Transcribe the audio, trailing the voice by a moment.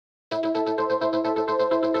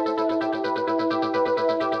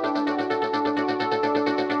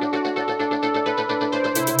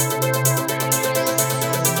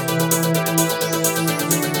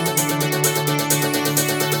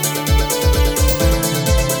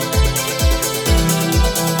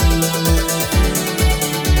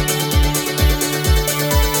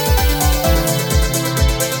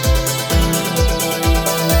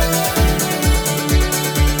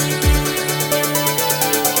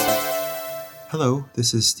Hello,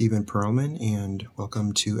 this is Stephen Perlman, and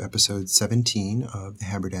welcome to episode 17 of the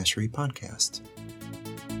Haberdashery Podcast.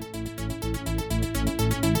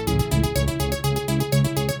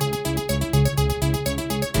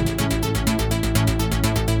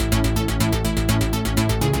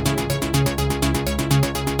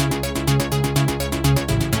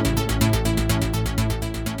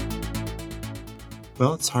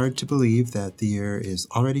 Well, it's hard to believe that the year is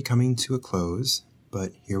already coming to a close,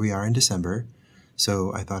 but here we are in December,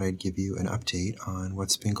 so I thought I'd give you an update on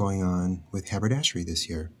what's been going on with haberdashery this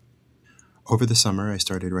year. Over the summer, I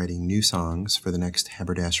started writing new songs for the next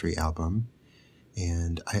haberdashery album,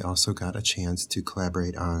 and I also got a chance to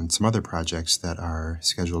collaborate on some other projects that are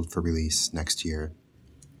scheduled for release next year.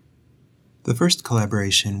 The first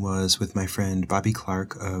collaboration was with my friend Bobby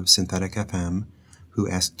Clark of Synthetic FM, who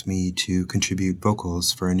asked me to contribute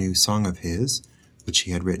vocals for a new song of his, which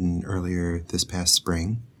he had written earlier this past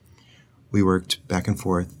spring. We worked back and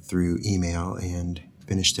forth through email and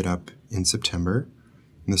finished it up in September.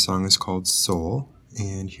 And the song is called Soul,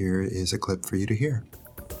 and here is a clip for you to hear.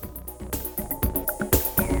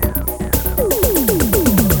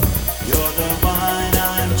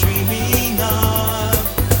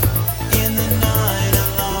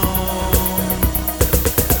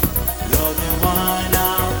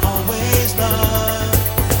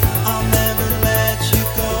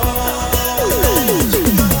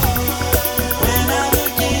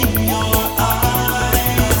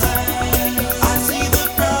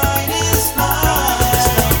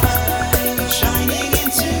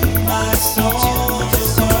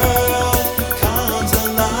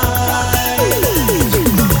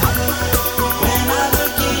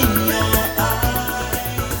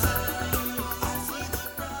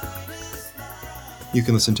 You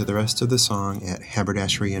can listen to the rest of the song at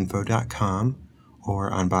haberdasheryinfo.com or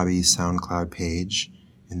on Bobby's SoundCloud page,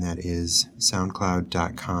 and that is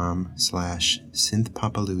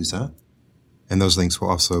soundcloud.com/synthpapalooza. And those links will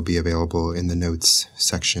also be available in the notes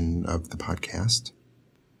section of the podcast.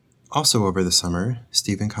 Also over the summer,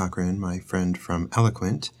 Stephen Cochran, my friend from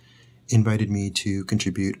Eloquent, invited me to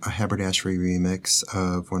contribute a haberdashery remix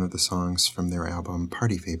of one of the songs from their album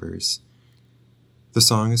Party Favors. The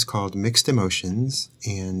song is called Mixed Emotions,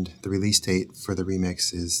 and the release date for the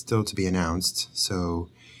remix is still to be announced, so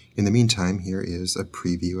in the meantime, here is a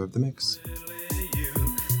preview of the mix.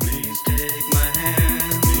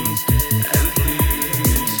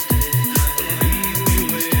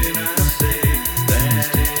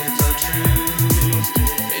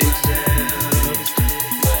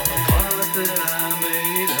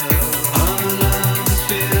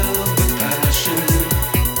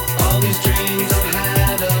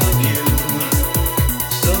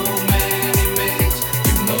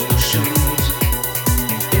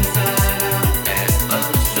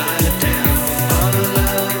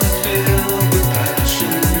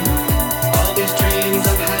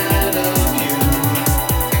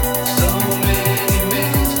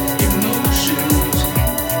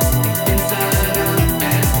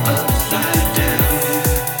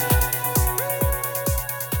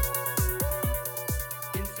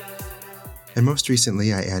 And most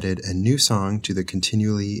recently, I added a new song to the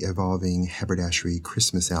continually evolving Haberdashery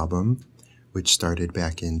Christmas album, which started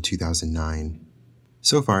back in 2009.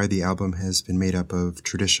 So far, the album has been made up of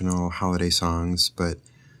traditional holiday songs, but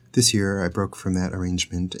this year I broke from that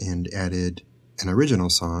arrangement and added an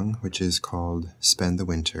original song, which is called Spend the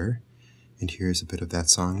Winter. And here's a bit of that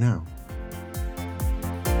song now.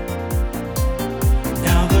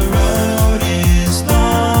 Now the road is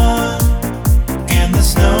long, and the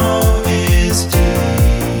snow is deep,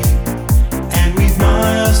 and we've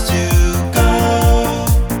miles to go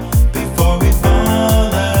before we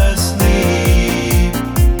fall asleep.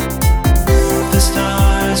 The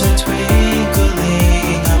stars are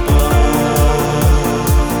twinkling above,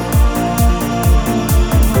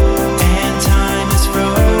 and time is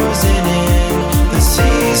frozen in the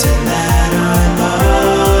season that I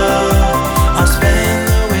love. I'll spend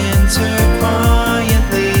the winter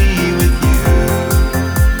quietly with you.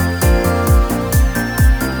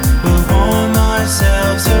 We'll warm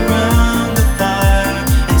ourselves around the fire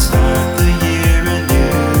and start the year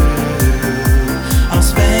anew. I'll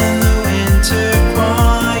spend the winter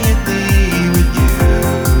quietly with you.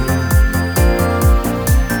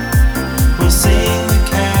 We'll sing the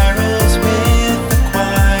carols with the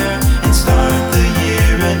choir and start the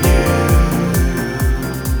year anew.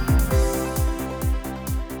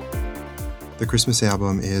 The Christmas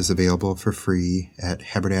album is available for free at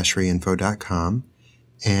haberdasheryinfo.com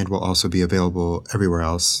and will also be available everywhere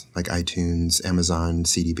else like iTunes, Amazon,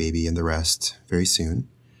 CD Baby, and the rest very soon.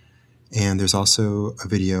 And there's also a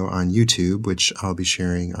video on YouTube, which I'll be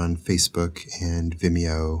sharing on Facebook and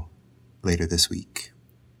Vimeo later this week.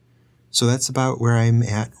 So that's about where I'm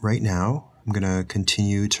at right now. I'm going to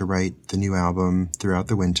continue to write the new album throughout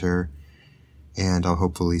the winter, and I'll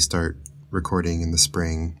hopefully start recording in the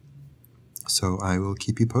spring. So I will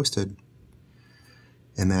keep you posted.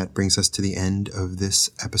 And that brings us to the end of this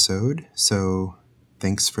episode. So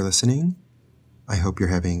thanks for listening. I hope you're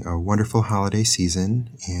having a wonderful holiday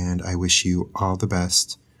season, and I wish you all the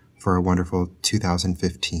best for a wonderful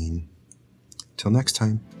 2015. Till next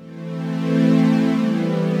time.